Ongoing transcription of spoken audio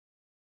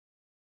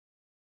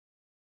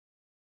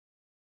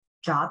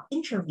Job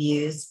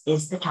interviews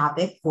is the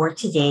topic for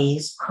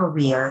today's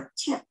career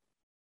tip.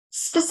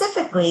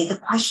 Specifically, the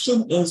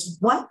question is,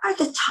 what are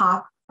the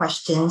top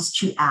questions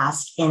to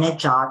ask in a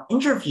job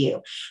interview?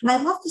 And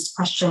I love this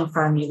question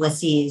from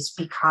Ulysses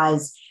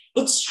because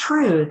it's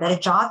true that a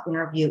job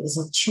interview is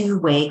a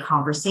two-way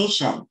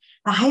conversation.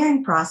 The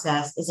hiring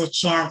process is a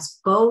chance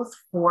both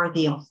for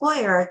the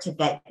employer to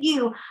vet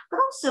you, but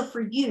also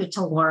for you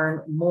to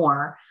learn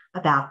more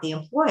about the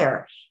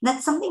employer. And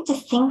that's something to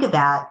think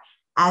about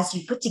as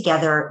you put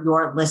together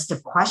your list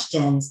of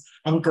questions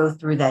and go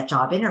through that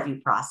job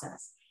interview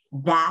process.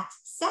 That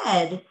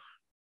said,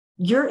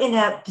 you're in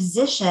a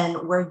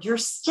position where you're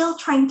still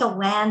trying to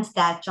land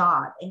that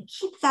job, and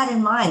keep that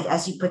in mind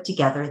as you put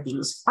together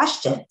these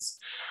questions.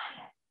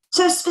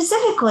 So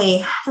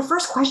specifically, the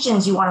first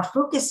questions you want to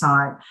focus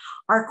on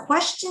are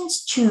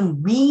questions to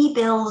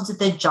rebuild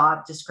the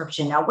job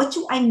description. Now, what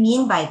do I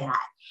mean by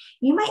that?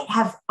 You might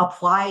have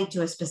applied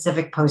to a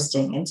specific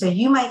posting. And so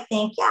you might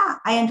think, yeah,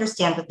 I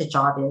understand what the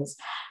job is,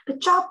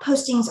 but job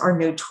postings are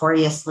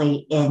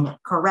notoriously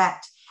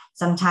incorrect.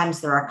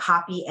 Sometimes they're a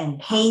copy and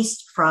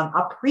paste from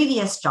a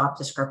previous job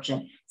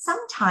description.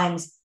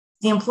 Sometimes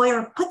the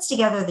employer puts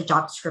together the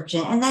job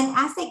description, and then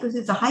as they go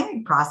through the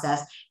hiring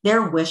process,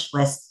 their wish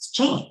lists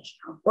change,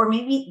 or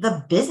maybe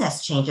the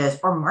business changes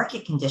or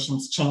market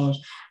conditions change,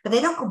 but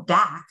they don't go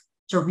back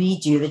to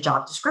redo the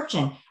job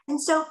description. And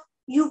so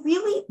you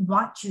really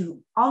want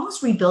to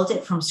almost rebuild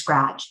it from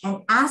scratch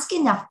and ask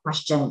enough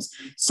questions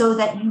so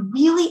that you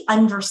really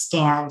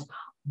understand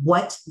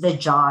what the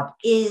job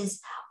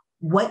is,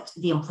 what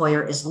the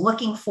employer is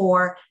looking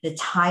for, the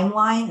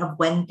timeline of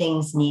when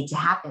things need to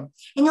happen.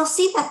 And you'll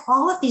see that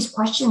all of these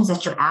questions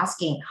that you're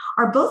asking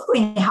are both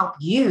going to help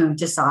you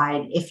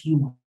decide if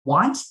you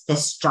want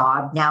this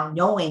job, now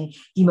knowing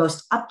the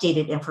most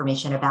updated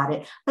information about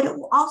it, but it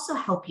will also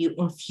help you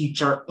in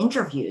future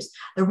interviews.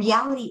 The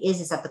reality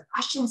is that the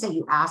questions that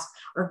you ask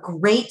are a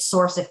great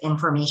source of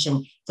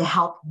information to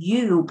help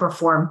you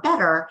perform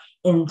better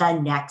in the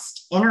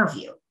next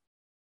interview.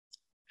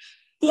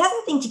 The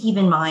other thing to keep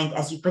in mind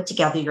as you put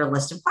together your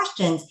list of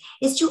questions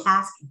is to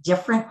ask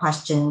different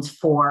questions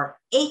for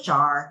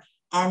HR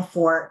and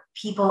for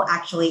people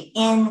actually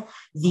in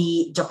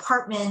the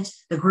department,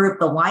 the group,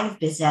 the line of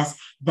business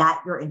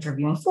that you're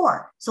interviewing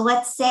for. So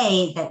let's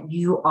say that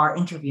you are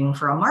interviewing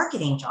for a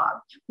marketing job.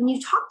 When you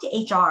talk to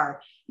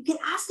HR, you can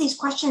ask these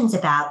questions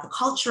about the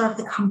culture of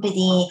the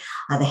company,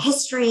 the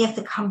history of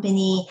the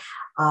company,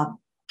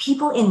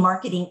 people in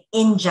marketing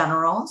in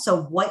general.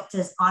 So what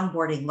does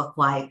onboarding look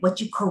like? What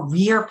do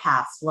career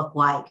paths look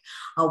like?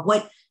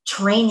 What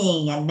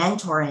training and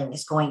mentoring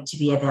is going to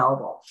be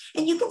available?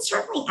 And you can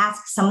certainly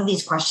ask some of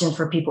these questions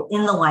for people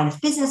in the line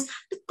of business,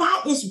 but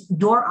that is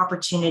your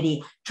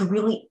opportunity to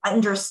really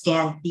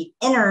understand the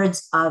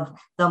innards of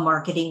the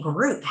marketing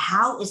group.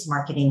 How is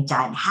marketing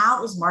done?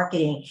 How is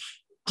marketing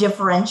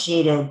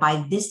differentiated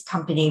by this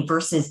company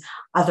versus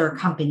other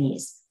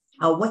companies?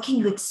 What can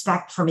you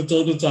expect from a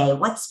day-to-day?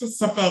 What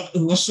specific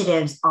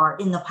initiatives are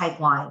in the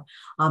pipeline?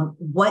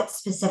 What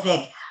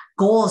specific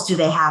goals do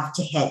they have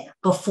to hit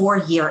before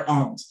year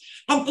end?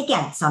 And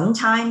again,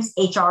 sometimes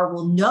HR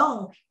will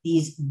know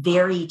these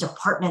very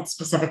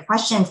department-specific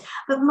questions,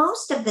 but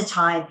most of the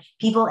time,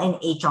 people in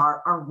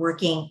HR are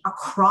working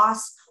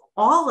across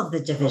all of the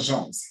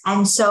divisions.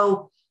 And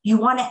so you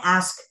want to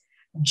ask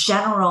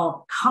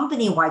general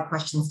company-wide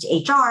questions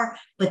to HR,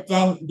 but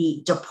then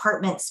the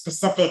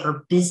department-specific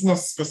or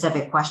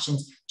business-specific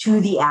questions to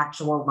the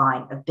actual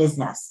line of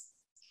business.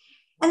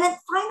 And then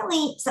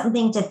finally,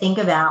 something to think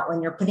about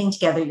when you're putting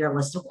together your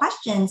list of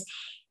questions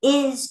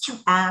is to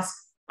ask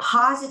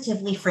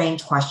positively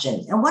framed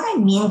questions. And what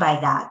I mean by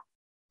that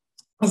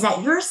is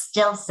that you're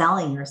still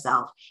selling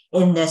yourself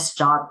in this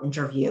job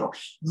interview.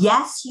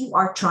 Yes, you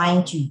are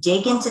trying to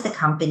dig into the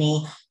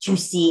company to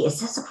see, is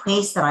this a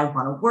place that I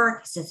want to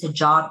work? Is this a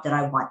job that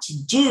I want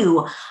to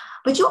do?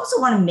 But you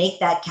also want to make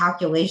that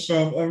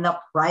calculation in the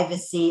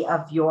privacy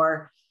of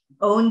your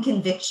own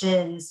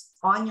convictions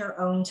on your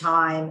own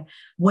time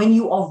when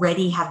you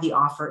already have the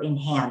offer in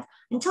hand.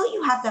 Until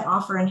you have that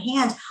offer in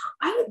hand,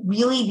 I would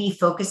really be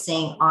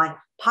focusing on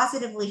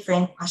positively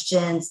framed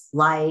questions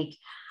like,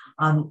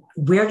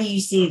 where do you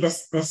see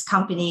this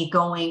company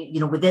going,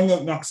 within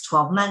the next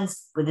 12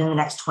 months, within the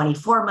next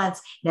 24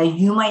 months? Now,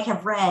 you might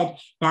have read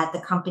that the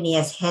company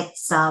has hit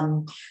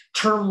some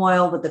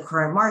turmoil with the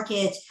current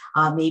market.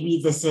 Maybe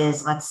this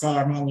is, let's say,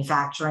 a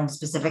manufacturing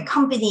specific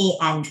company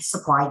and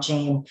supply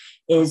chain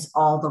is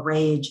all the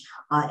rage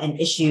and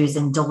issues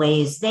and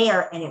delays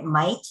there, and it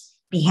might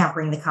be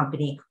hampering the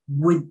company.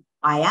 Would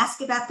I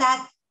ask about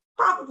that?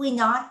 Probably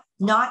not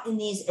in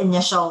these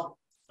initial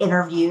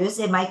interviews.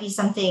 It might be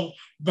something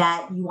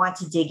that you want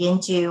to dig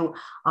into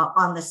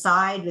on the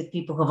side with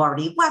people who've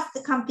already left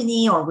the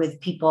company or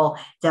with people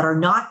that are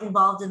not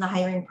involved in the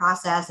hiring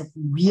process. If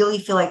you really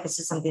feel like this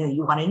is something that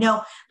you want to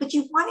know, but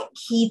you want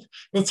to keep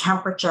the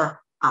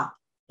temperature up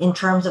in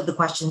terms of the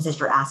questions that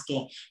you're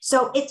asking.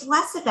 So it's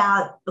less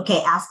about,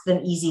 okay, ask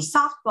them easy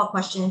softball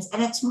questions,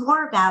 and it's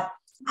more about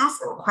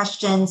ask them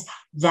questions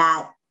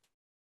that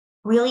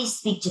really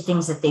speak to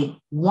things that they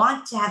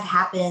want to have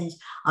happened,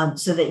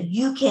 so that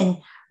you can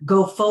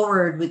go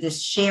forward with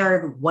this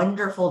shared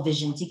wonderful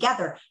vision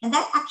together. And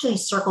that actually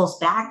circles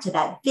back to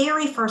that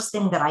very first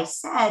thing that I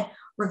said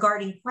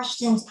regarding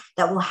questions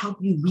that will help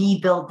you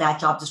rebuild that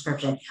job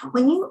description.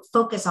 When you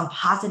focus on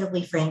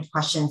positively framed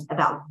questions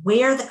about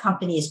where the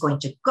company is going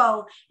to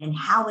go and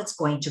how it's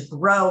going to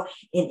grow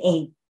in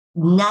a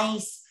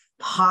nice,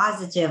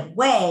 positive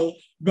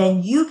way,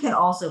 then you can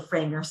also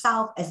frame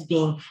yourself as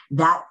being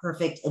that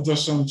perfect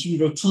addition to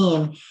the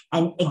team.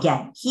 And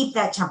again, keep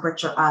that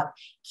temperature up,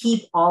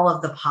 keep all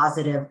of the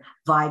positive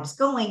vibes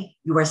going.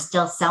 You are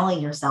still selling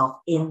yourself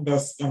in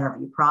this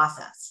interview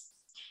process.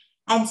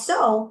 And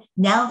so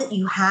now that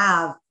you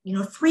have,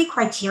 three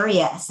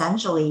criteria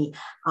essentially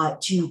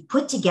to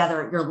put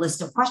together your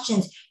list of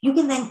questions, you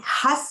can then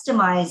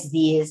customize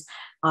these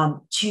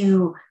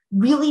to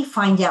really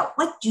find out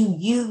what do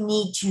you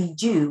need to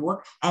do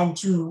and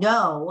to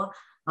know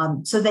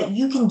so that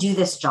you can do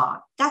this job.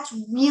 That's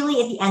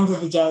really, at the end of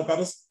the day, that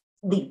is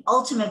the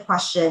ultimate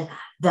question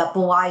that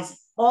belies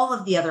all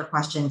of the other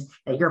questions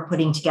that you're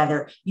putting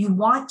together. You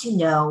want to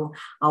know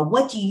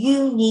what do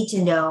you need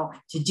to know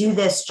to do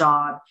this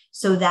job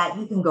so that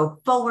you can go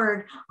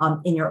forward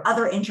in your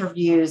other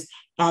interviews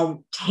and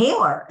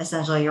tailor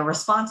essentially your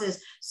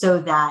responses so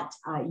that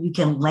you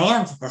can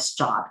land this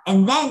job.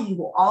 And then you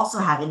will also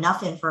have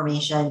enough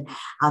information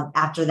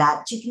after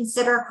that to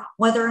consider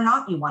whether or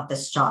not you want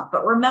this job.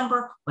 But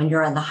remember, when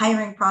you're in the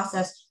hiring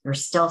process, you're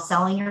still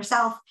selling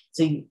yourself.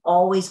 So you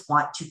always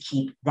want to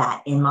keep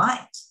that in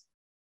mind.